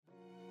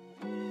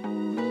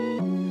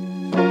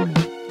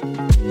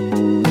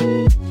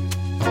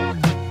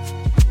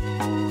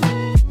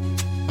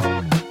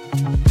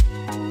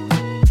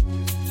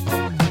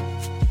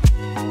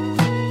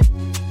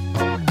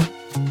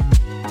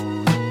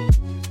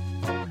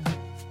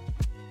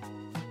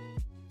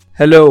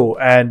Hello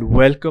and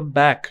welcome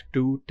back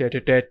to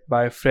Tete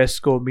by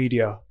Fresco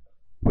Media.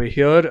 We're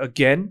here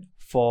again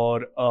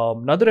for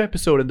another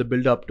episode in the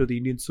build up to the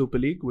Indian Super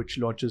League, which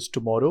launches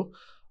tomorrow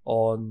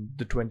on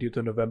the 20th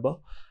of November.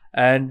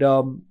 And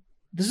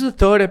this is the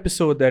third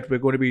episode that we're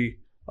going to be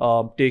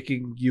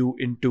taking you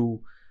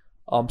into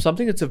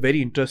something that's a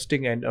very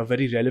interesting and a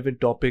very relevant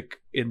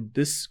topic in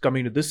this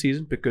coming to this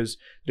season because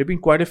there have been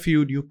quite a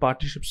few new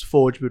partnerships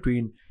forged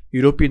between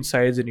European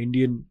sides and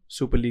Indian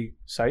Super League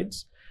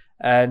sides.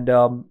 And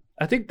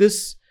I think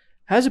this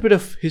has a bit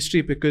of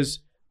history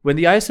because when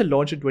the ISL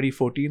launched in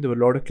 2014, there were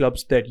a lot of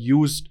clubs that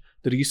used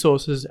the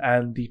resources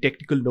and the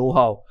technical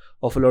know-how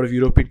of a lot of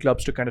European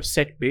clubs to kind of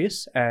set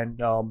base and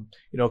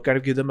kind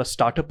of give them a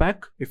starter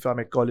pack, if I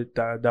may call it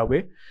that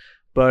way.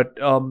 But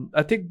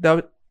I think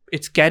that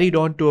it's carried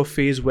on to a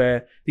phase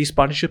where these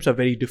partnerships are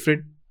very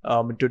different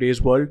in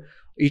today's world.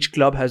 Each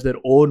club has their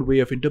own way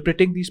of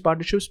interpreting these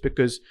partnerships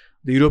because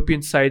the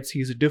European side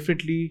sees it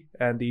differently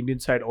and the Indian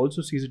side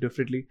also sees it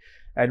differently.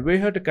 And we're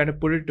here to kind of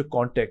put it into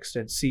context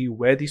and see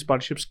where these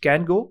partnerships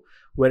can go,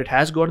 where it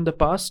has gone in the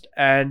past,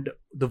 and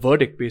the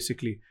verdict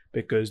basically,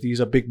 because these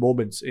are big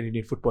moments in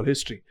Indian football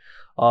history.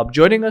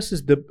 Joining us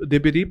is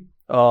Dibyadeep,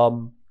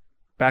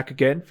 back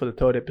again for the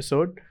third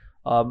episode.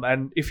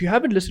 And if you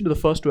haven't listened to the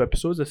first two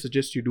episodes, I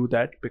suggest you do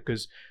that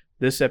because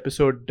this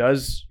episode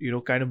does,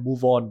 kind of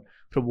move on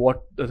from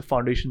what the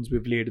foundations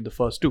we've laid in the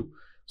first two.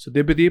 So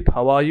Dibyadeep,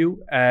 how are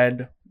you?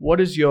 And what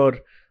is your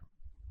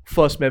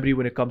first memory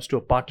when it comes to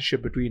a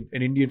partnership between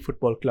an Indian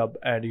football club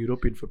and a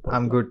European football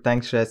I'm club? good,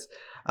 thanks, Shrez.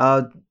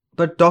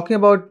 But talking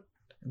about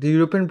the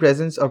European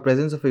presence or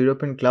presence of a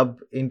European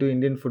club into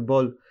Indian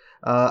football,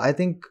 I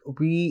think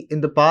we in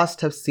the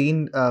past have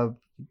seen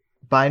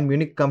Bayern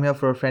Munich come here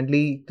for a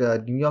friendly,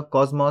 New York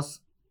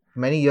Cosmos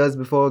many years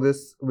before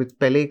this, with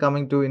Pele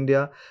coming to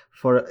India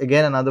for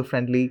again another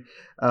friendly.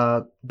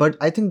 But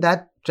I think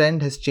that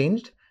trend has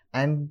changed,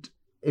 and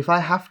if I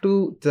have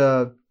to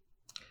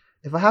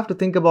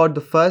think about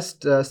the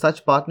first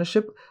such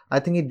partnership, I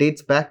think it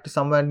dates back to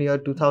somewhere near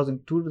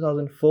 2002,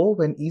 2004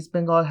 when East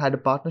Bengal had a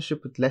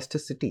partnership with Leicester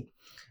City.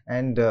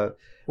 And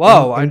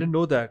Wow, I didn't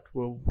know that.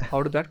 Well,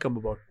 how did that come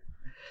about?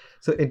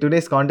 so in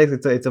today's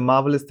context, it's a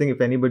marvelous thing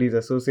if anybody is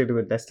associated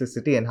with Leicester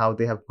City and how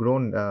they have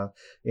grown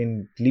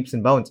in leaps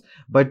and bounds.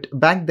 But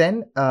back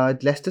then,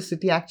 Leicester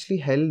City actually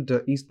held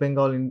East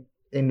Bengal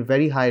in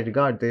very high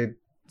regard. They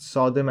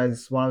saw them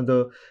as one of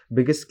the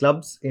biggest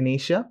clubs in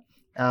Asia,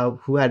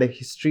 who had a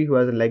history, who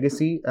has a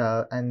legacy,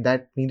 and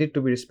that needed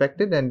to be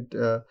respected. And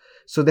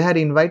so they had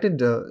invited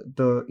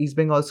the East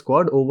Bengal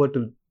squad over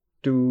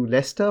to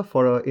Leicester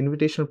for an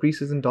invitational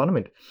preseason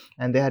tournament,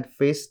 and they had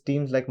faced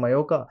teams like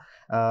Mallorca.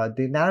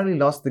 They narrowly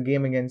lost the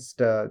game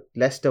against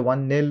Leicester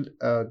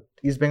 1-0.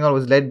 East Bengal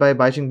was led by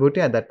Baijing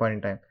Bhutia at that point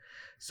in time.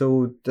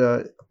 So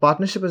the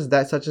partnership is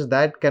that such as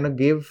that kind of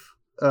gave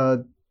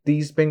the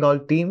East Bengal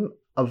team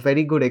a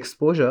very good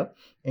exposure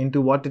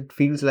into what it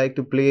feels like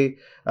to play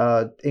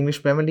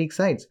English Premier League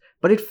sides.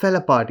 But it fell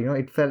apart.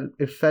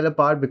 It fell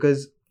apart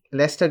because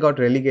Leicester got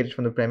relegated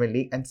from the Premier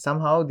League, and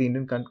somehow the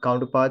Indian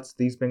counterparts,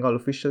 the East Bengal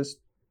officials,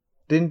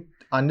 didn't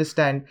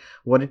understand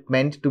what it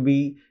meant to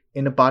be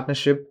in a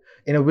partnership,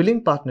 in a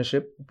willing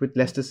partnership with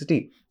Leicester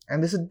City,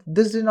 and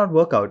this did not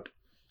work out.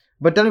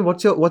 But tell me,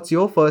 what's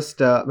your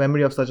first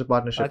memory of such a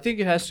partnership? I think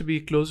it has to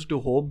be closer to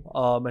home.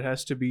 It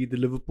has to be the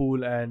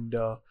Liverpool and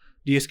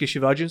DSK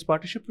Shivajian's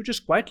partnership, which is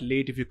quite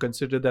late if you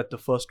consider that the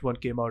first one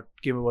came about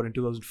in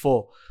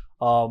 2004.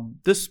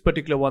 This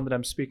particular one that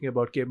I'm speaking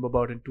about came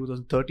about in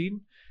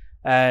 2013.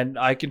 And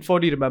I can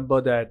fully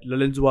remember that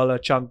Lalinzwala,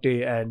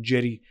 Changte, and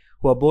Jerry,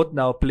 who are both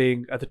now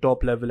playing at the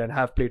top level and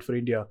have played for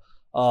India,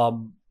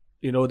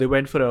 they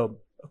went for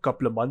a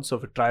couple of months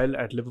of a trial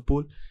at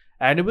Liverpool.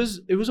 And it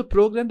was a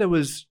program that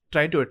was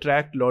trying to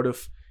attract a lot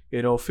of,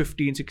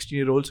 15,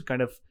 16-year-olds to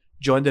kind of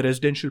join the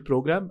residential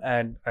program.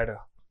 And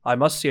I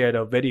must say, at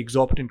a very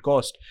exorbitant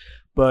cost.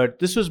 But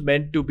this was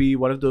meant to be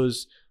one of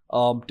those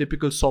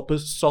typical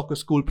soccer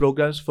school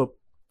programs for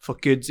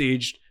kids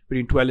aged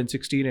between 12 and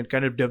 16 and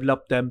kind of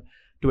develop them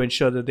to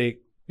ensure that they,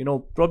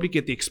 probably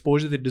get the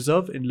exposure they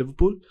deserve in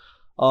Liverpool.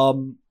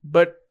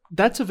 But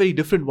that's a very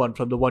different one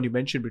from the one you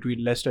mentioned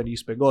between Leicester and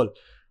East Bengal.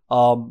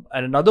 And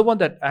another one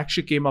that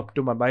actually came up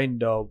to my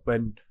mind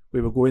when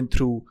we were going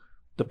through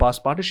the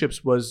past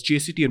partnerships was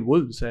JCT and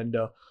Wolves. And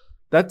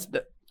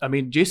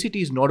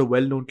JCT is not a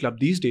well-known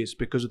club these days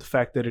because of the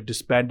fact that it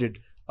disbanded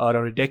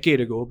around a decade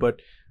ago.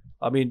 But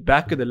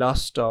back in the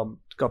last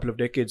couple of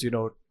decades,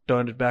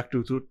 turned it back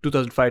to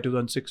 2005,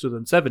 2006,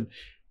 2007.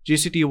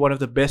 JCT, one of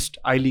the best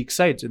I-League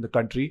sides in the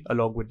country,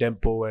 along with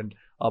Dempo and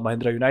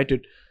Mahindra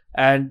United,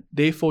 and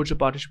they forged a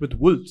partnership with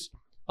Wolves.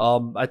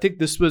 I think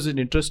this was an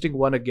interesting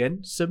one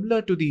again,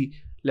 similar to the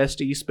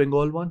Leicester East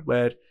Bengal one,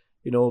 where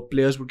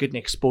players would get an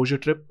exposure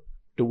trip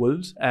to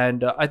Wolves,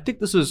 and I think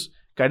this was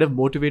kind of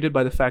motivated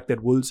by the fact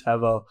that Wolves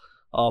have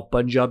a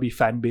Punjabi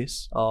fan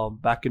base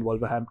back in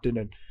Wolverhampton,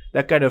 and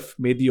that kind of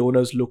made the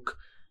owners look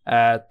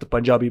at the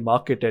Punjabi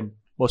market and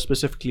more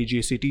specifically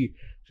JCT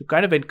to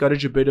kind of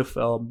encourage a bit of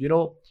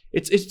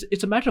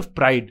it's a matter of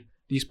pride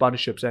these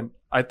partnerships. And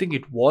I think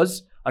it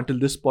was, until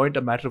this point,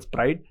 a matter of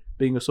pride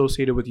being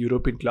associated with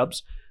European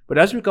clubs. But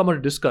as we come on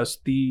to discuss,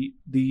 the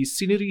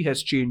scenery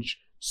has changed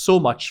so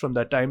much from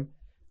that time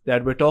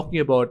that we're talking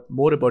about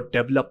more about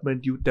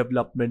development, youth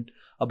development,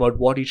 about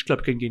what each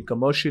club can gain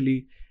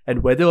commercially,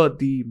 and whether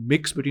the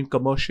mix between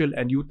commercial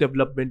and youth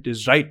development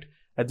is right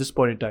at this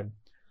point in time.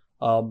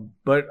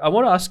 But I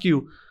want to ask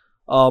you,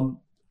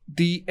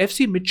 the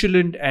FC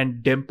Midtjylland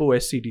and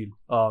Dempo SC deal,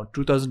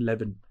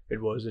 2011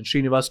 it was, and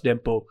Srinivas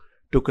Dempo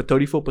took a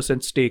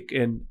 34% stake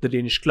in the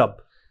Danish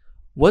club.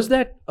 Was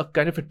that a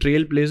kind of a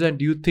trailblazer, and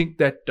do you think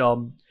that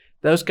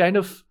that was kind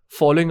of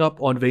following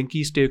up on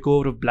Venky's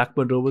takeover of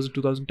Blackburn Rovers in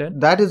 2010?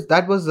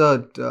 That was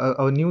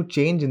a new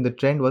change in the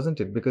trend,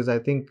 wasn't it? Because I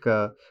think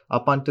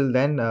up until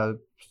then,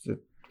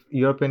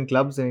 European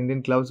clubs and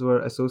Indian clubs were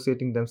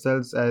associating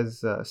themselves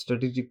as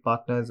strategic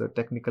partners or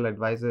technical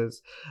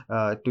advisors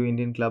to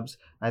Indian clubs.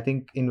 I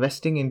think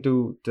investing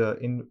into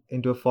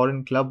a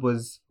foreign club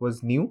was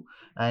new,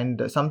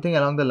 and something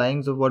along the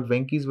lines of what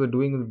Venky's were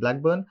doing with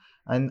Blackburn,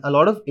 and a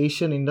lot of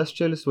Asian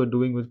industrialists were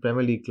doing with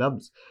Premier League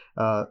clubs.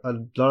 A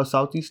lot of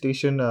Southeast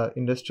Asian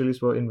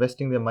industrialists were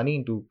investing their money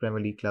into Premier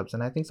League clubs,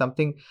 and I think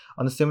something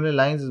on the similar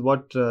lines is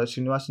what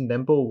Srinivasan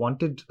Dempo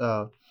wanted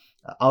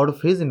out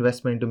of his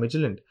investment into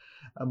Midtjylland.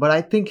 But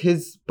I think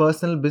his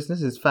personal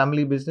business, his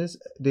family business,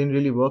 didn't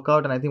really work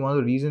out. And I think one of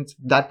the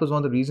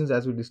reasons,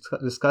 as we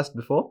discussed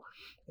before,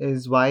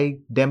 is why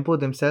Dempo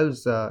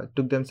themselves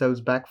took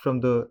themselves back from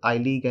the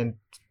I-League and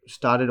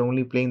started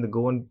only playing the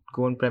Goan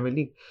Premier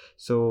League.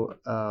 So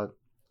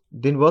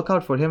didn't work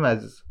out for him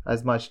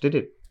as much, did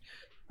it?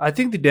 I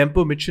think the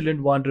Dempo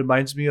Midtjylland one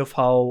reminds me of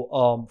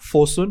how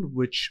Fosun,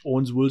 which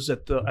owns Wolves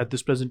at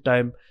this present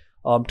time,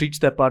 treats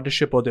their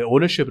partnership, or their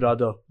ownership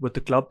rather, with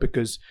the club,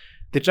 because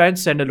they try and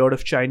send a lot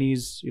of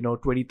Chinese,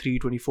 23,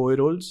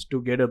 24-year-olds to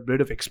get a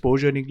bit of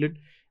exposure in England.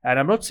 And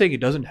I'm not saying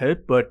it doesn't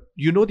help, but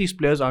these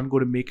players aren't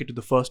going to make it to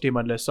the first team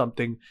unless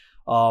something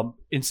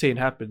insane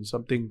happens,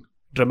 something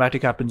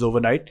dramatic happens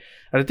overnight.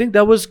 And I think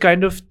that was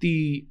kind of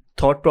the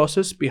thought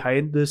process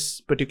behind this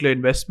particular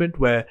investment,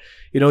 where,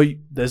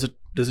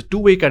 there's a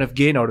two-way kind of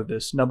gain out of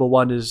this. Number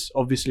one is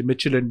obviously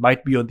Midtjylland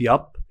might be on the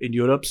up in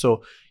Europe,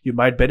 so you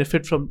might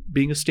benefit from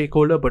being a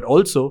stakeholder, but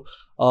also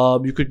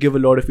you could give a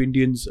lot of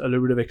Indians a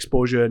little bit of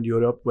exposure in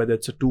Europe, whether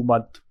it's a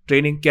 2-month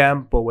training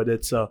camp or whether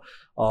it's a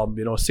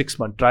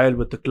 6-month trial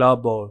with the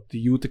club or the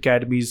youth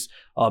academies,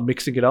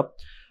 mixing it up.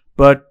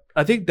 But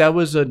I think that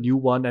was a new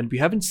one, and we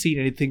haven't seen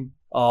anything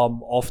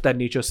of that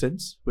nature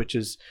since, which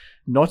is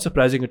not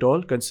surprising at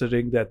all,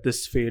 considering that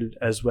this failed,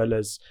 as well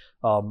as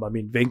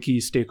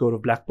Venky's takeover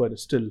of Blackburn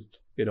is still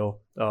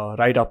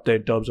right up there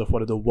in terms of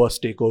one of the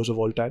worst takeovers of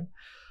all time.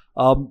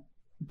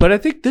 But I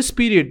think this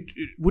period,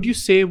 would you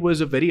say,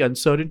 was a very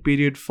uncertain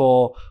period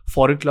for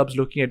foreign clubs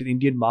looking at the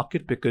Indian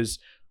market? Because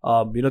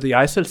the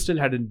ISL still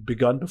hadn't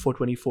begun before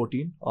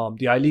 2014.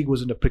 The I-League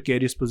was in a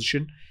precarious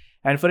position,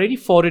 and for any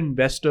foreign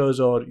investors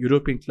or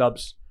European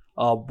clubs,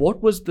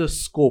 what was the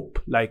scope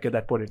like at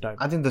that point in time?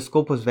 I think the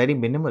scope was very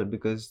minimal,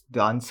 because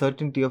the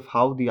uncertainty of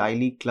how the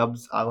I-League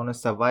clubs are going to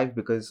survive,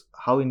 because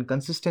how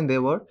inconsistent they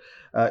were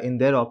in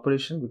their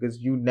operation, because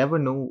you never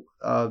know,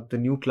 the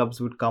new clubs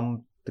would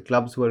come. The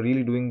clubs who are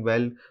really doing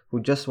well, who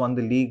just won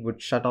the league,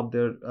 would shut up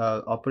their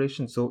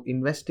operations. So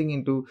investing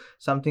into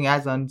something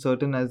as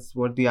uncertain as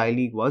what the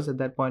I-League was at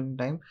that point in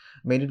time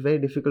made it very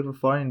difficult for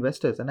foreign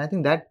investors. And I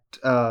think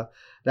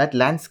that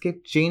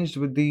landscape changed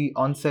with the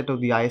onset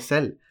of the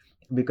ISL,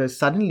 because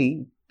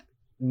suddenly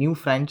new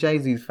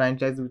franchises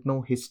with no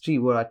history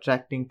were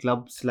attracting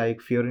clubs like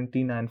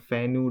Fiorentina and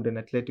Feyenoord and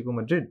Atletico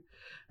Madrid.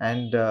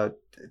 And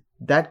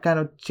that kind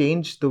of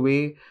changed the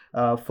way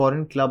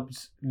foreign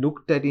clubs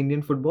looked at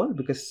Indian football,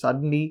 because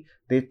suddenly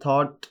they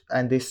thought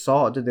and they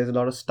saw that there's a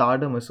lot of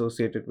stardom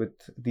associated with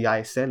the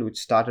ISL, which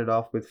started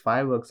off with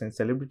fireworks and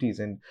celebrities,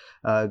 and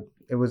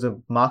it was a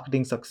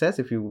marketing success,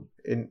 if you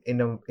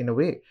in a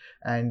way,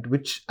 and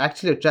which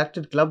actually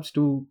attracted clubs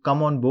to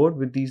come on board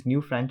with these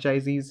new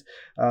franchisees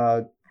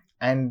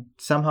and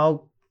somehow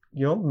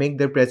make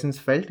their presence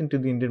felt into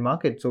the Indian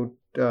market. So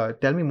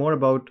tell me more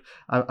about,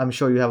 I'm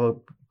sure you have a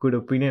good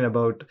opinion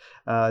about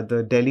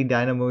the Delhi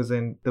Dynamos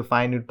and the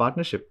Feyenoord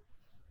partnership.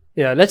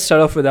 Yeah, let's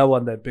start off with that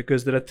one then,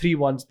 because there are 3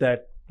 ones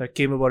that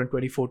came about in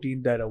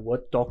 2014 that are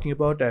worth talking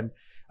about, and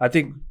I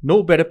think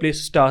no better place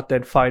to start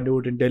than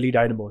Feyenoord and Delhi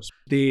Dynamos.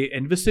 They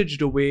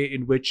envisaged a way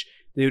in which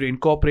they would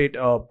incorporate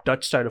a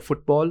Dutch style of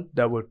football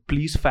that would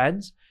please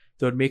fans,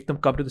 that would make them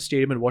come to the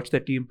stadium and watch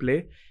their team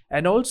play.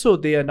 And also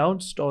they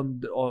announced on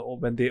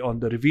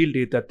the reveal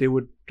date that they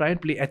would try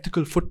and play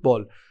ethical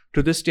football.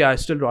 To this day, I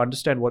still don't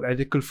understand what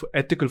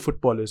ethical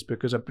football is,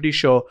 because I'm pretty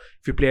sure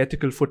if you play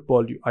ethical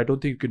football, I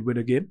don't think you can win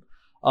a game.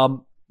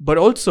 But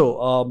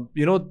also,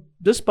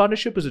 this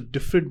partnership is a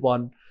different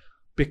one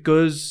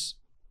because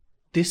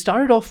they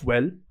started off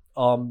well.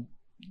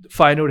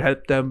 Feyenoord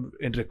helped them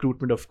in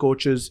recruitment of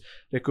coaches,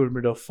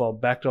 recruitment of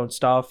background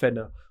staff, and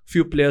a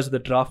few players in the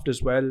draft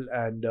as well.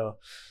 And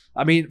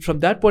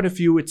from that point of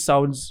view, it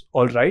sounds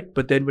all right.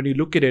 But then when you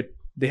look at it,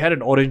 they had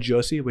an orange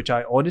jersey, which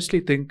I honestly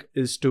think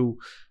is to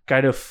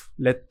kind of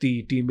let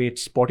the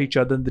teammates spot each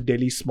other in the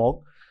Delhi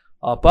smog.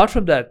 Apart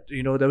from that,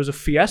 there was a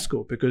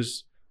fiasco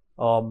because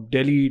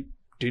Delhi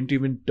didn't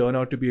even turn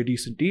out to be a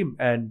decent team,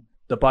 and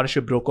the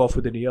partnership broke off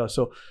within a year.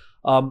 So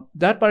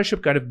that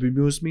partnership kind of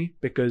bemused me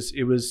because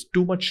it was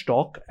too much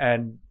talk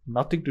and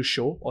nothing to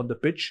show on the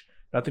pitch,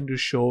 nothing to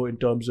show in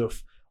terms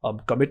of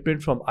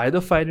commitment from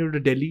either Final to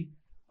Delhi.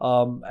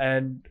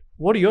 And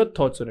what are your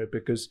thoughts on it?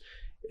 Because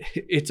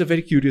it's a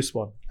very curious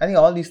one. I think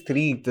all these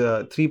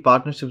the three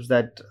partnerships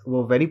that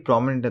were very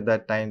prominent at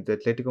that time, the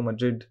Atletico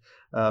Madrid,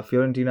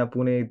 Fiorentina,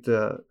 Pune,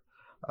 the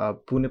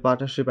Pune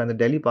partnership and the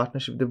Delhi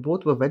partnership, they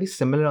both were very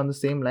similar on the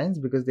same lines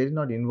because they did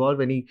not involve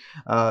any,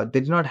 they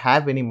did not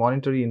have any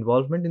monetary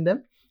involvement in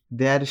them.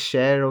 They had a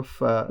share of.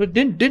 But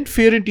didn't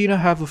Fiorentina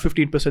have a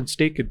 15%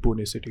 stake in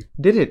Pune City?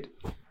 Did it?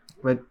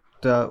 But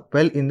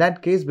well, in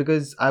that case,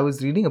 because I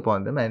was reading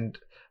upon them and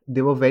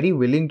they were very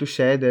willing to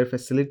share their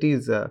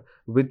facilities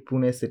with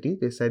Pune City.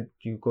 They said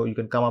you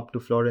can come up to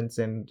Florence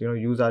and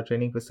use our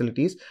training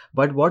facilities.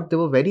 But what they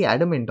were very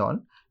adamant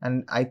on,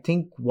 and I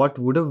think what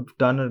would have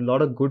done a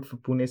lot of good for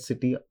Pune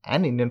City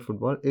and Indian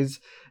football, is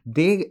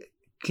they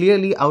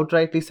clearly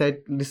outrightly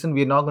said, listen,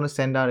 we're not going to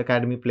send our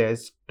academy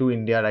players to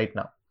India right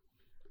now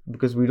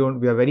because we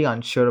are very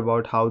unsure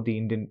about how the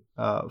Indian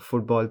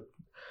football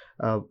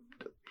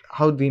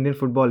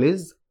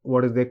is,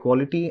 what is their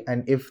quality,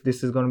 and if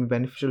this is going to be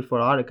beneficial for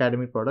our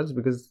academy products,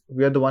 because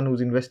we are the one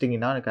who's investing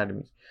in our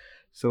academies.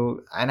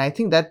 So, and I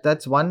think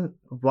that's one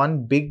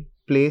big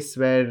place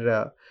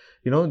where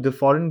the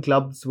foreign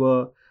clubs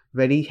were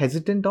very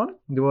hesitant on,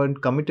 they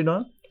weren't committed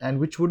on, and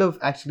which would have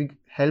actually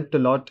helped a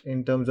lot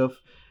in terms of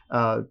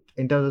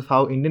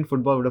how Indian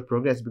football would have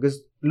progressed.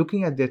 Because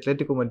looking at the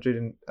Atletico Madrid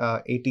and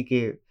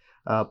ATK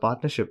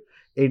partnership,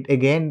 it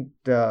again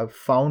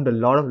found a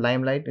lot of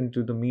limelight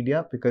into the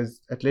media because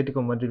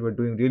Atletico Madrid were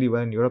doing really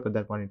well in Europe at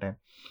that point in time,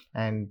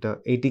 and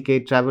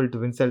ATK traveled to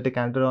Vicente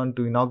Calderon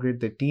to inaugurate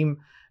the team,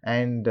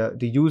 and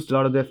they used a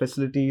lot of their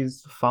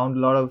facilities, found a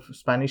lot of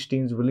Spanish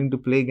teams willing to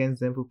play against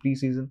them for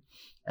pre-season,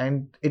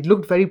 and it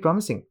looked very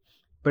promising.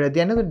 But at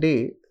the end of the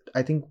day,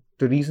 I think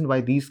the reason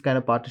why these kind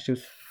of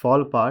partnerships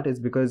fall apart is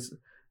because,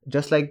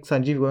 just like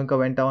Sanjeev Goenka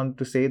went on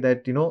to say,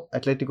 that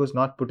Atletico is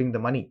not putting the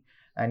money,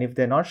 and if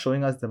they're not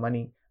showing us the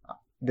money,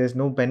 there's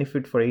no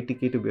benefit for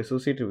ATK to be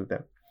associated with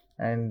them.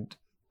 And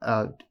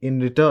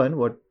in return,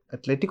 what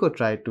Atletico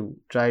tried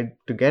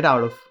to get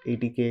out of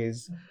ATK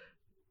is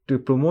to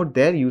promote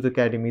their youth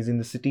academies in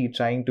the city,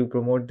 trying to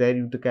promote their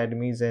youth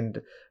academies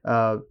and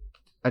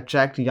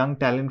attract young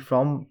talent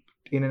from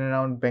in and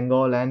around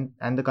Bengal and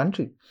the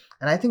country.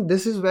 And I think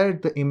this is where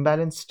the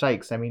imbalance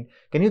strikes. I mean,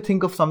 can you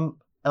think of some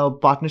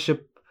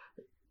partnership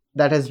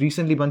that has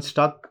recently been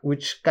stuck,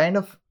 which kind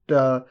of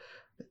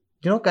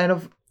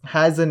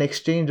has an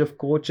exchange of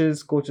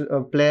coaches,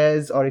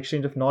 players, or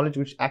exchange of knowledge,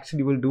 which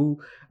actually will do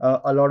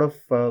a lot of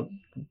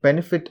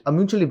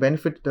mutually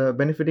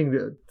benefiting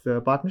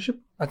the partnership?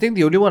 I think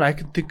the only one I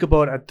can think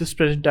about at this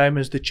present time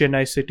is the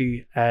Chennai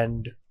City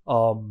and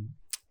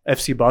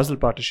FC Basel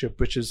partnership,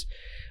 which is,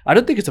 I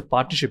don't think it's a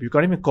partnership. You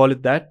can't even call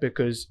it that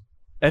because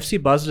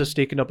FC Basel has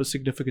taken up a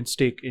significant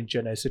stake in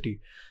Chennai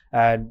City.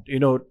 And,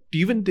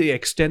 even the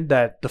extent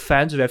that the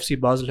fans of FC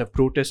Basel have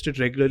protested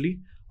regularly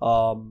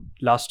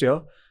last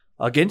year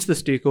against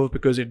this takeover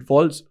because it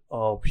involves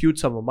a huge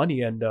sum of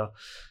money, and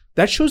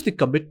that shows the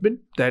commitment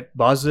that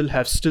Basel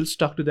have still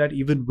stuck to that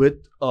even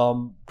with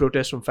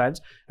protests from fans.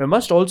 And we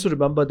must also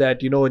remember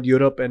that in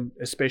Europe and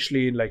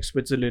especially in like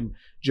Switzerland,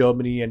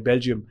 Germany and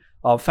Belgium,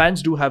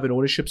 fans do have an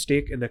ownership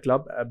stake in the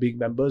club, being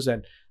members,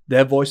 and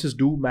their voices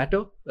do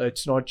matter.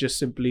 It's not just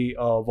simply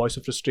a voice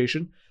of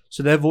frustration,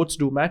 so their votes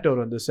do matter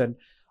on this. And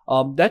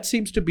that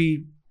seems to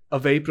be a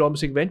very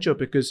promising venture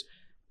because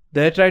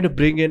they're trying to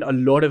bring in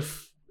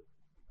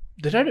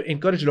they're trying to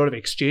encourage a lot of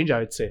exchange, I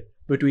would say,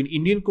 between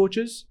Indian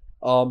coaches,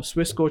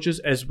 Swiss coaches,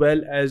 as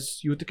well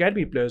as youth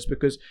academy players.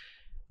 Because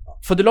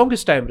for the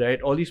longest time,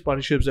 right, all these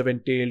partnerships have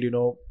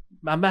entailed,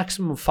 a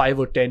maximum of 5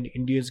 or 10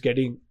 Indians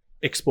getting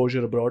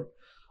exposure abroad.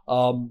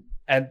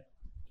 And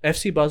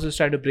FC Basel is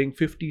trying to bring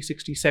 50,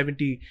 60,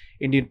 70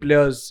 Indian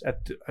players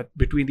at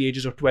between the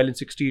ages of 12 and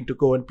 16 to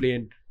go and play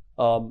in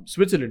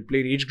Switzerland,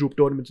 playing age group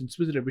tournaments in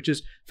Switzerland, which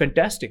is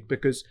fantastic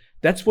because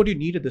that's what you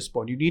need at this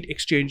point. You need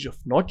exchange of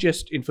not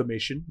just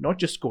information, not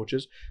just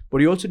coaches, but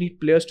you also need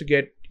players to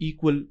get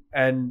equal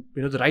and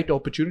the right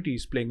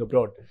opportunities playing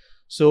abroad.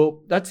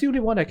 So that's the only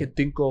one I can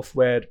think of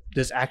where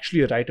there's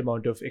actually a right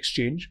amount of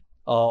exchange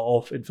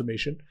of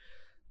information.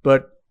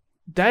 But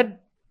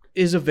that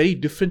is a very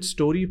different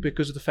story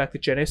because of the fact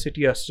that Chennai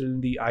City are still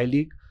in the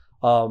I-League.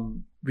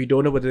 We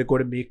don't know whether they're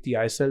going to make the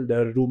ISL.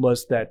 There are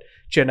rumors that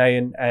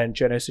Chennai and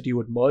Chennai City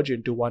would merge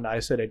into one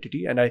ISL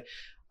entity. And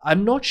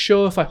I'm not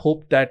sure if I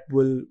hope that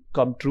will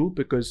come true,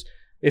 because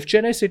if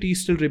Chennai City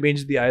still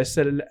remains the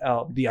ISL,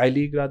 the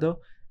I-League rather,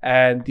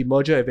 and the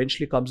merger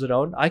eventually comes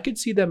around, I could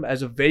see them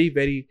as a very,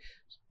 very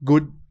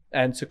good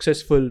and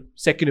successful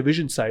second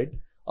division side,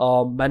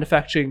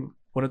 manufacturing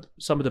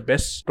some of the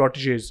best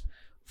proteges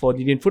for the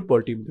Indian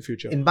football team in the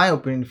future. In my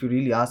opinion, if you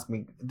really ask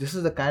me, this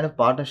is the kind of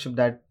partnership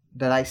that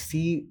I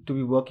see to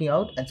be working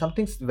out, and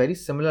something very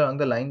similar along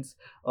the lines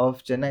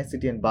of Chennai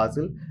City and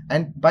Basel.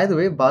 And by the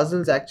way,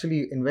 Basel's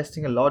actually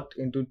investing a lot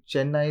into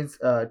Chennai's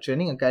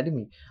training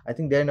academy. I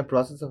think they're in the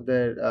process of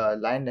their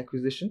land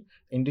acquisition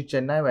into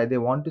Chennai, where they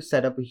want to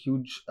set up a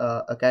huge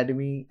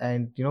academy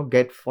and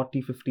get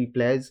 40-50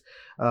 players,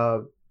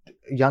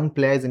 young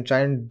players, and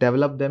try and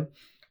develop them.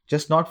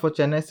 Just not for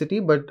Chennai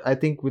City, but I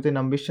think with an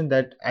ambition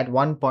that at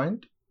one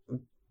point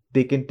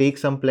they can take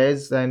some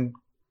players and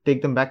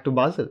take them back to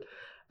Basel.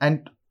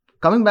 And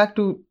coming back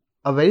to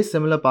a very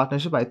similar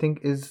partnership, I think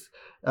is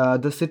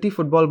the City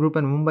Football Group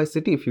and Mumbai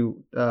City, if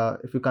you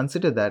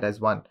consider that as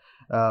one,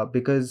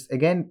 because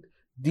again,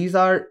 these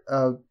are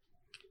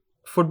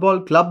football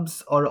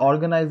clubs or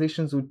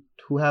organizations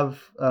who have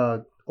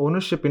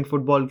ownership in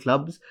football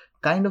clubs,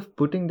 kind of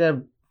putting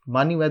their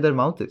money where their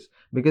mouth is,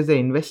 because they're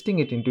investing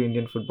it into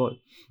Indian football.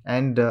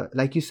 And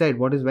like you said,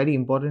 what is very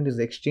important is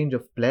the exchange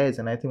of players.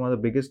 And I think one of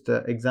the biggest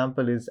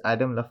example is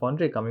Adam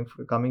Lafondre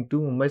coming to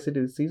Mumbai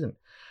City this season,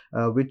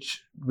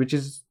 which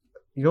is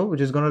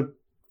going to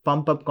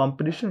pump up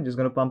competition, which is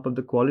going to pump up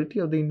the quality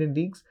of the Indian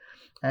leagues.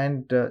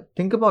 And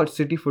think about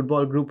City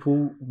Football Group,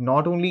 who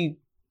not only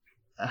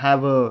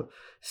have a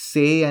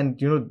say, and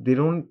they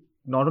don't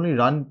not only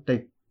run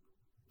like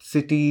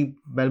City,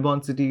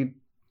 Melbourne City,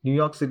 New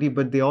York City,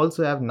 but they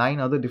also have 9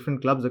 other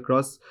different clubs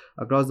across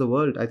the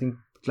world. I think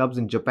clubs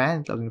in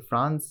Japan, clubs in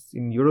France,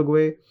 in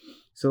Uruguay.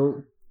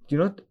 So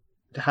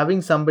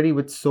having somebody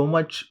with so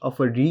much of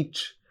a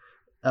reach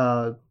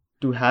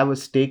to have a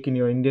stake in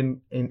your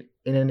in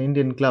an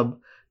Indian club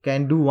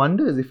can do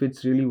wonders if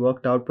it's really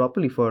worked out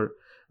properly for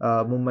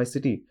Mumbai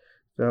City.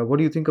 What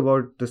do you think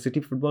about the City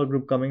Football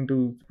Group coming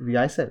to the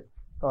ISL?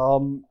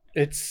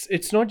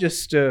 It's not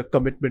just a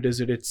commitment,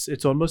 is it?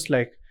 It's almost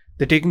like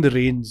they're taking the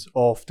reins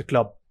of the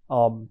club.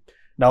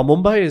 Now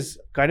Mumbai is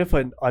kind of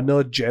an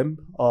unearthed gem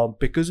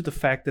because of the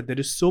fact that there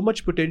is so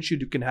much potential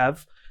you can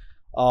have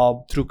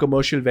through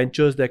commercial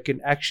ventures that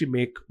can actually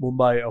make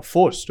Mumbai a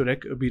force to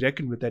be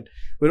reckoned with. And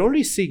we're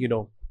already seeing,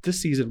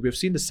 this season, we've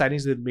seen the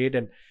signings they've made,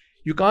 and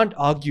you can't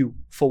argue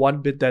for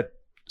one bit that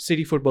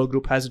City Football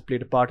Group hasn't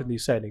played a part in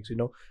these signings.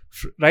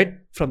 Right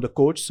from the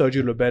coach,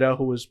 Sergio Lobera,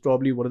 who is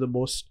probably one of the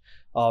most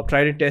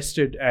tried and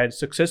tested and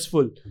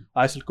successful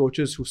ISL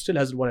coaches, who still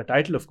hasn't won a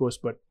title, of course,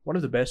 but one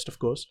of the best, of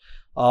course.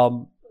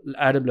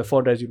 Adam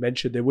Lafondre, as you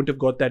mentioned, they wouldn't have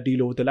got that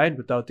deal over the line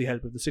without the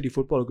help of the City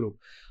Football Group.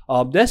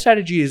 Their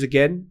strategy is,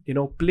 again,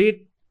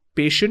 play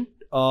patient,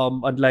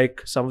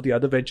 unlike some of the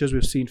other ventures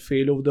we've seen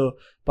fail over the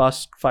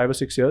past 5 or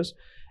 6 years.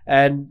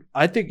 And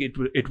I think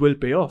it will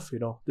pay off.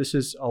 This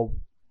is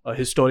a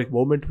historic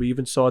moment. We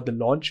even saw at the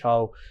launch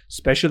how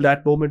special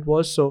that moment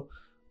was. So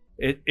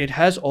it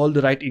has all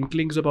the right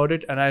inklings about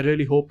it, and I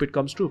really hope it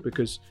comes true,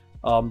 because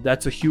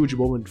that's a huge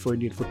moment for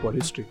Indian football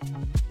history.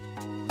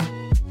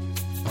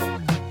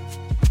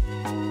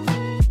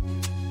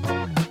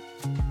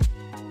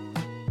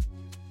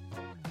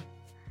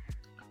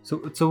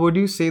 So would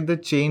you say the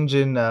change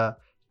in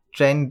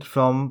trend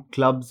from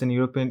clubs and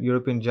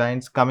European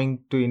giants coming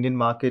to Indian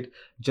market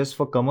just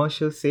for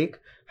commercial sake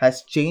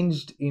has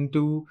changed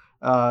into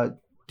the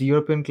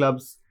European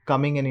clubs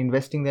coming and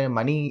investing their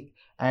money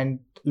and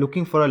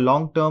looking for a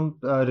long-term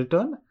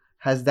return?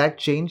 Has that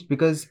changed?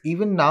 Because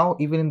even now,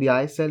 even in the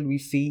ISL, we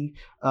see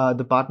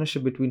the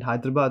partnership between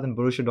Hyderabad and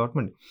Borussia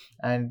Dortmund,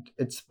 and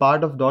it's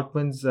part of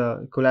Dortmund's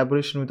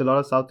collaboration with a lot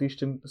of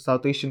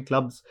South Asian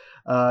clubs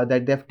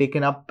that they've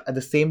taken up at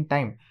the same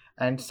time,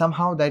 and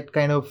somehow that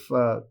kind of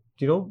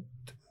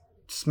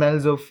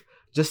smells of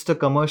just a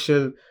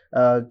commercial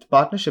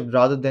partnership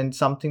rather than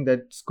something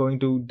that's going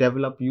to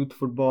develop youth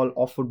football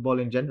or football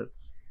in general.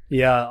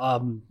 Yeah,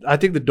 I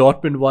think the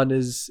Dortmund one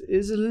is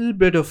a little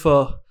bit of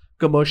a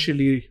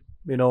commercially,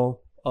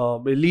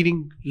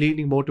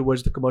 leaning more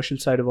towards the commercial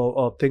side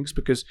of things,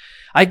 because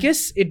I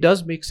guess it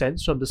does make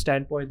sense from the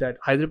standpoint that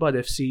Hyderabad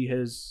FC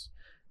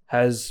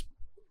has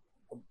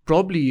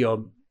probably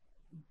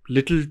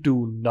little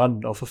to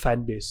none of a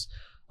fan base.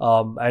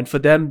 And for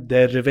them,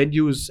 their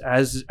revenues,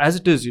 as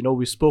it is,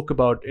 we spoke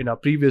about in our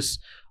previous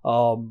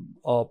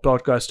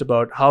podcast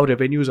about how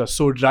revenues are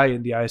so dry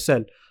in the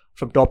ISL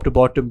from top to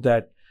bottom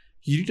that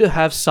you need to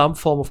have some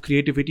form of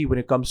creativity when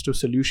it comes to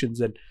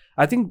solutions. And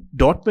I think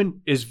Dortmund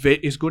is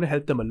going to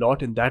help them a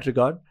lot in that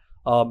regard,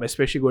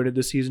 especially going into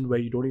the season where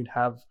you don't even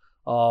have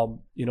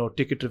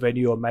ticket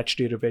revenue or match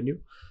day revenue.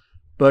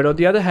 But on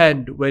the other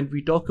hand, when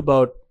we talk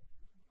about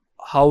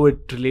how it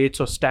relates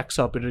or stacks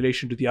up in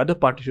relation to the other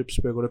partnerships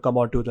we're going to come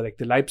on to, like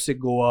the Leipzig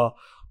Goa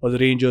or the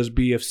Rangers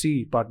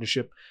BFC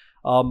partnership,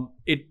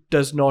 it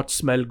does not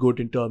smell good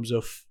in terms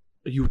of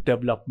youth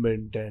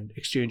development and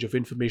exchange of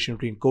information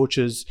between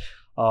coaches.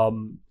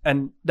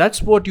 And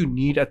that's what you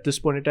need at this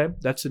point in time.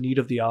 That's the need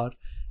of the hour.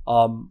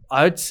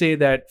 I would say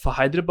that for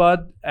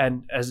Hyderabad,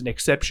 and as an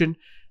exception,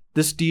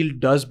 this deal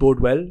does bode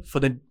well for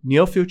the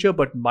near future,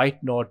 but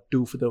might not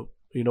do for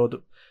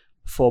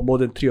for more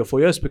than 3 or 4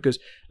 years, because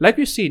like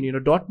we've seen,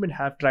 Dortmund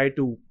have tried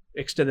to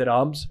extend their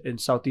arms in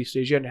Southeast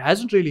Asia and it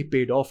hasn't really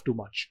paid off too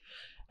much.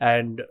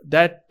 and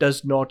that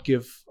does not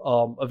give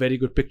a very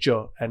good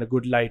picture and a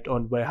good light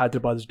on where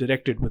Hyderabad is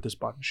directed with this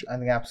partnership. I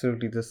think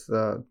absolutely this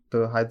the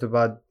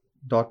Hyderabad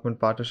Dortmund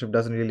partnership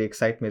doesn't really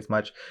excite me as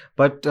much.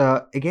 But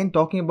again,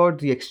 talking about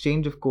the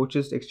exchange of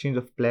coaches, exchange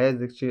of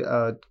players,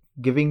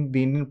 giving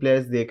the Indian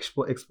players the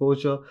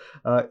exposure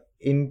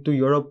into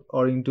Europe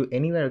or into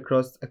anywhere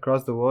across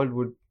the world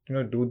would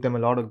do them a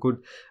lot of good.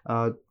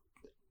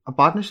 A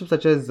partnership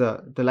such as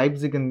the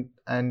Leipzig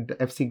and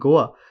FC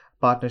Goa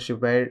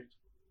partnership, where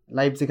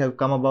Leipzig have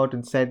come about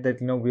and said that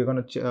we're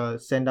going to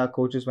send our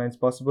coaches when it's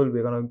possible.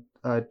 We're going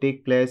to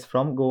take players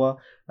from Goa,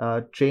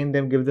 train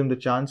them, give them the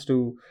chance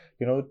to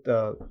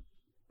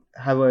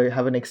have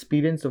an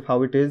experience of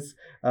how it is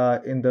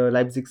in the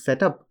Leipzig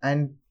setup,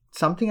 and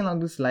something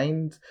along these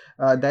lines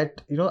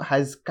that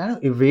has kind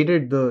of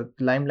evaded the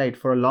limelight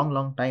for a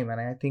long time.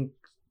 And I think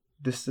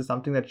this is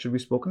something that should be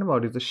spoken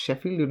about, is the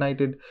Sheffield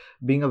United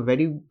being a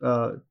very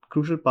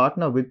crucial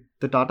partner with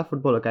the Tata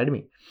Football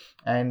Academy.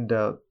 And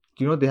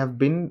they have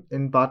been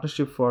in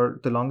partnership for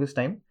the longest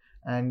time,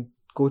 and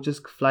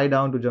coaches fly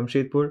down to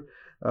Jamshedpur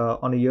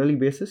on a yearly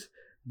basis.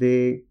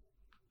 They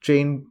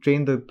train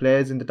the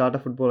players in the Tata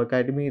Football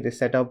Academy. They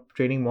set up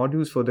training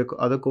modules for the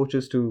other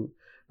coaches to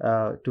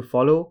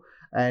follow,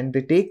 and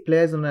they take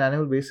players on an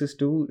annual basis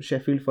to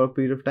Sheffield for a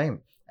period of time.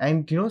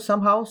 And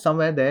somehow,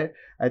 somewhere there,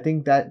 I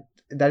think that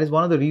is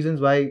one of the reasons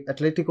why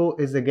Atletico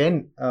is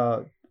again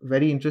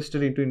very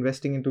interested into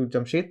investing into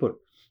Jamshedpur,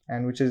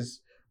 and which is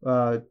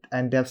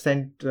and they have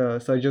sent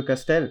Sergio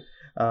Castel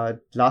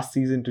last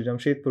season to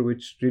Jamshedpur,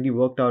 which really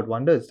worked out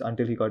wonders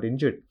until he got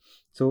injured.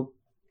 So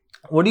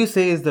what do you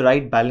say is the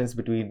right balance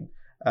between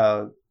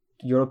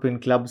European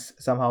clubs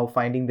somehow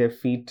finding their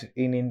feet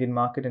in Indian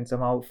market, and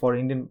somehow for the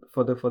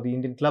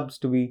Indian clubs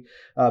to be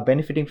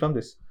benefiting from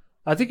this?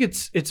 I think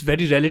it's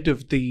very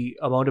relative, the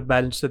amount of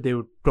balance that they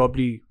would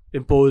probably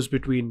impose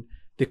between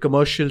the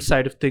commercial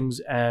side of things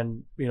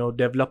and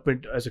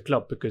development as a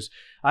club, because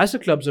as the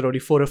clubs are already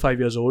 4 or 5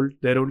 years old,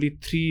 they're only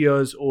 3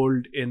 years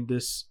old in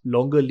this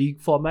longer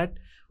league format,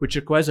 which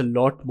requires a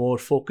lot more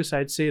focus,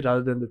 I'd say,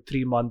 rather than the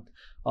 3-month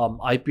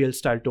IPL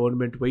style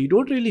tournament where you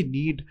don't really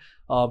need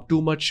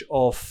too much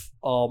of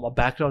a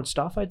background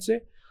staff, I'd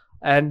say.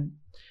 And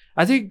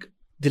I think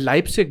the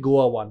Leipzig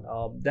Goa one,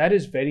 that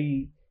is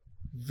very,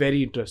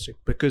 very interesting,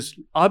 because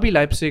RB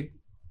Leipzig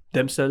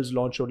themselves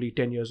launched only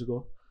 10 years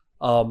ago.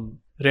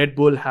 Red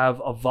Bull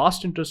have a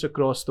vast interest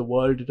across the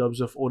world in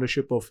terms of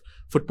ownership of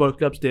football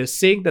clubs. They're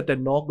saying that they're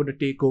not going to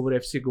take over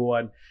FC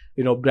Goa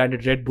and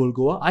branded Red Bull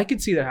Goa. I can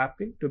see that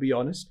happening, to be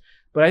honest.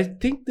 But I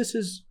think this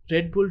is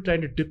Red Bull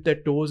trying to dip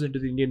their toes into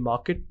the Indian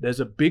market.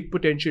 There's a big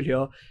potential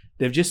here.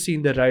 They've just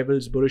seen their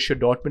rivals Borussia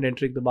Dortmund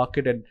entering the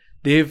market, and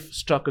they've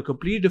struck a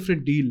completely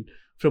different deal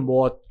from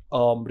what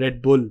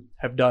Red Bull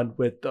have done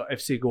with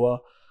FC Goa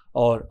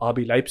or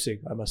RB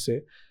Leipzig, I must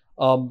say.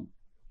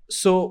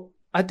 So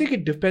I think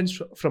it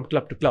depends from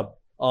club to club.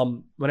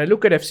 When I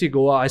look at FC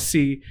Goa, I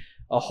see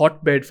a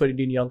hotbed for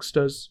Indian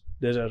youngsters.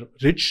 There's a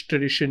rich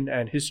tradition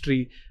and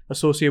history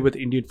associated with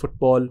Indian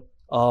football.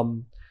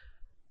 And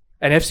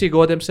FC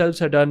Goa themselves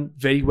have done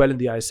very well in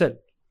the ISL.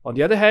 On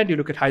the other hand, you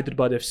look at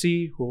Hyderabad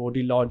FC, who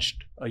only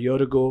launched a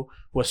year ago,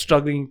 who are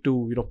struggling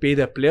to pay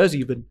their players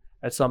even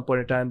at some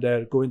point in time.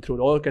 They're going through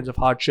all kinds of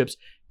hardships.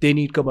 They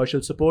need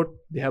commercial support.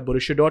 They have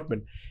Borussia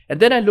Dortmund. And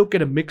then I look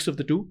at a mix of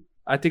the two.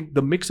 I think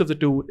the mix of the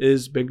two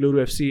is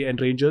Bengaluru FC and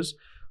Rangers,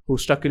 who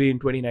struck it in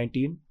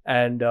 2019.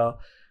 And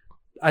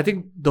I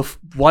think the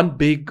one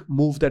big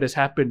move that has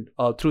happened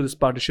through this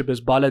partnership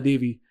is Bala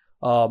Devi,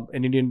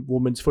 an Indian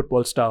women's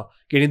football star,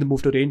 getting the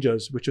move to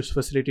Rangers, which was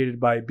facilitated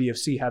by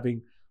BFC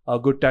having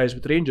good ties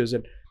with Rangers.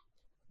 And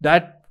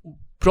that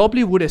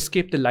probably would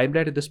escape the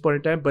limelight at this point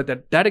in time, but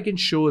that again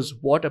shows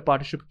what a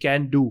partnership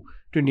can do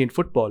to Indian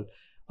football.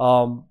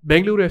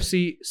 Bengaluru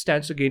FC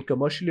stands to gain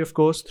commercially, of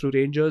course, through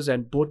Rangers,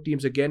 and both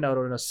teams again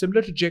are on a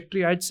similar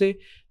trajectory, I'd say.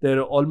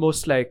 They're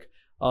almost like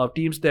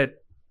teams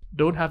that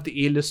don't have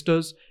the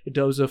A-listers in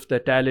terms of their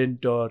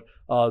talent or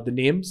the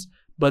names,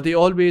 but they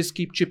always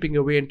keep chipping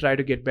away and try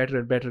to get better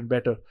and better and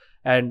better.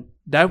 And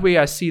that way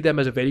I see them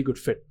as a very good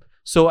fit.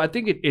 So I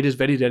think it is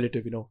very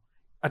relative,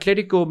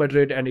 Atletico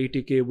Madrid and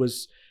ATK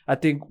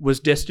was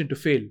destined to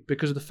fail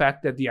because of the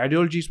fact that the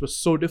ideologies were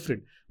so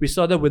different. We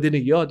saw that within a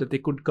year that they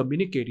couldn't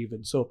communicate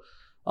even. So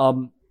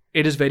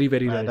it is very,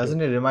 very relative.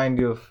 Doesn't it remind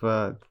you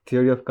of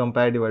theory of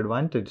comparative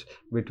advantage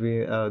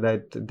between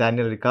that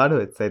Daniel Ricciardo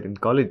had said in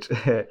college?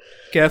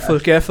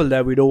 Careful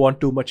that we don't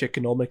want too much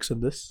economics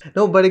in this.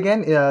 No, but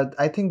again,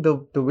 I think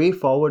the way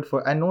forward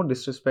and no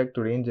disrespect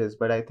to Rangers,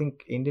 but I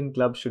think Indian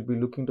clubs should be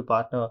looking to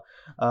partner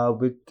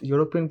with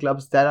European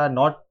clubs that are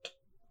not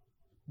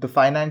the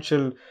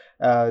financial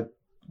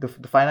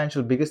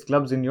financial biggest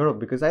clubs in Europe,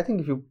 because I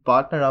think if you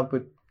partner up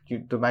with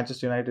the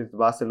Manchester United, the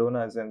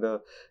Barcelonas, and the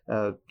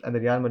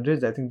Real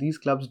Madrids, I think these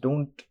clubs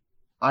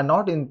are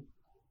not in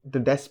the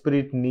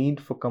desperate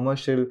need for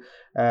commercial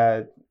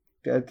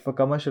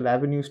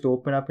avenues to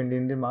open up in the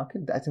Indian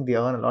market. I think they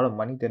earn a lot of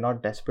money. They're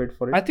not desperate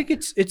for it. I think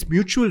it's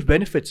mutual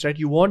benefits, right?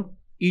 You want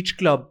each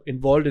club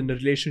involved in the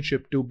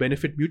relationship to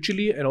benefit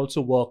mutually and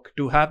also work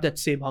to have that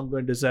same hunger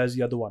and desire as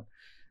the other one.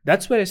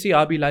 That's where I see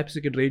RB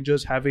Leipzig and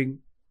Rangers having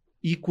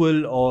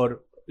equal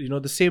or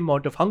the same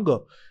amount of hunger,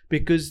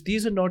 because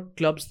these are not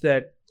clubs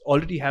that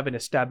already have an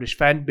established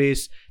fan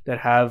base, that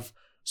have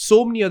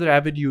so many other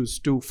avenues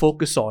to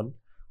focus on,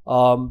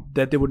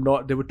 that they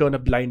would turn a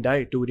blind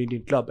eye to an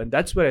Indian club. And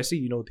that's where I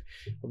see,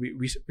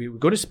 we're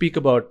going to speak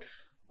about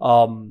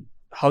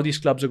how these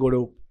clubs are going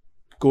to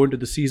go into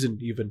the season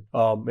even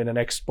in the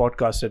next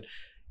podcast. And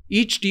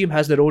each team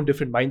has their own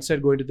different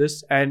mindset going to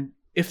this. And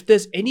if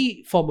there's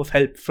any form of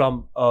help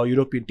from a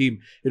European team,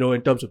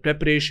 in terms of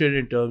preparation,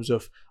 in terms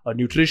of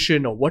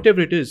nutrition or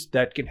whatever it is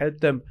that can help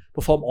them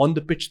perform on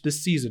the pitch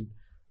this season,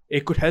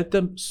 it could help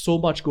them so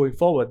much going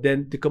forward.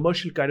 Then the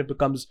commercial kind of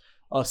becomes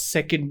a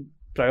second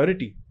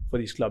priority for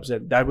these clubs,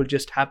 and that will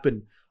just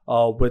happen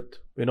with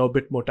a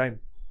bit more time.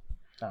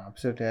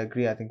 Absolutely, I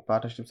agree. I think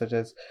partnerships such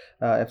as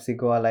FC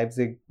Goa,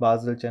 Leipzig,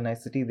 Basel, Chennai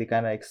City, they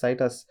kind of excite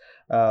us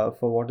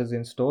for what is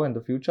in store in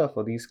the future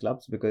for these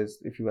clubs, because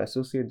if you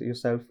associate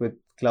yourself with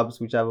clubs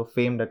which have a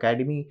famed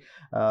academy,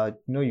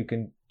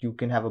 you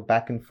can have a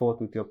back and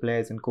forth with your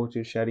players and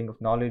coaches, sharing of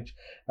knowledge.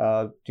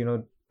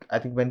 I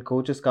think when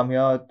coaches come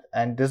here,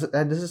 and this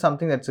is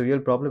something that's a real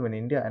problem in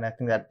India, and I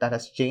think that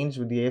has changed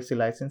with the AFC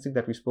licensing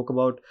that we spoke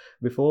about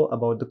before,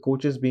 about the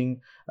coaches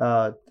being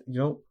having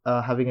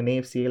an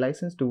AFCA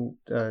license to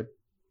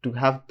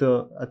have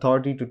the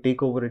authority to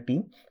take over a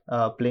team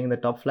playing in the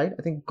top flight.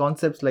 I think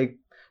concepts like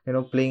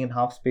playing in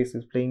half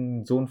spaces, playing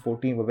in zone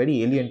 14 were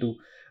very alien to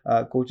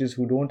coaches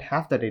who don't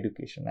have that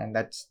education, and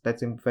that's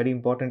very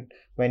important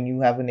when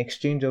you have an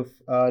exchange of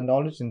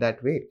knowledge in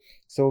that way.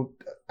 So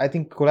I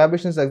think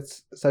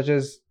collaborations such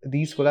as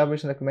these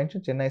collaborations that I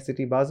mentioned, Chennai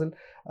City, Basel,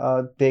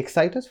 they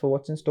excite us for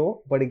what's in store.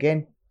 But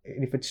again,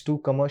 if it's too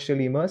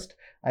commercially immersed,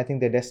 I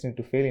think they're destined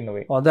to fail in a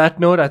way. On that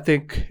note, I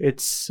think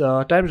it's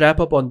time to wrap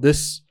up on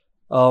this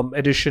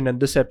edition and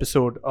this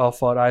episode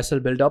of our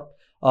ISL build-up.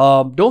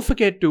 Don't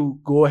forget to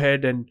go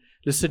ahead and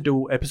listen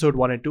to episode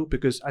 1 and 2,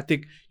 because I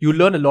think you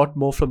learn a lot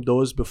more from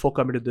those before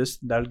coming to this.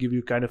 That'll give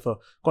you kind of a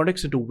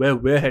context into where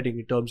we're heading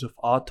in terms of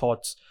our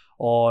thoughts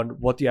on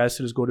what the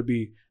ISL is going to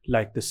be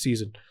like this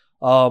season.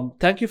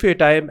 Thank you for your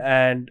time,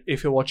 and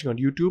if you're watching on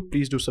YouTube,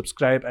 please do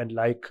subscribe and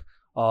like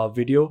our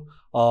video.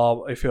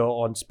 If you're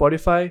on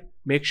Spotify,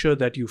 make sure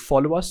that you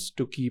follow us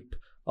to keep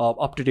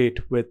up to date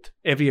with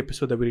every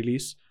episode that we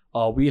release.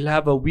 We'll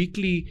have a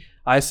weekly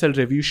ISL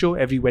review show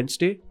every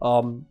Wednesday,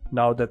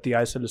 now that the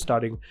ISL is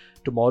starting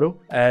tomorrow,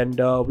 and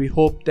we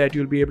hope that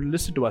you'll be able to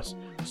listen to us.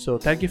 So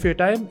thank you for your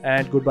time,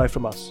 and goodbye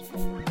from us.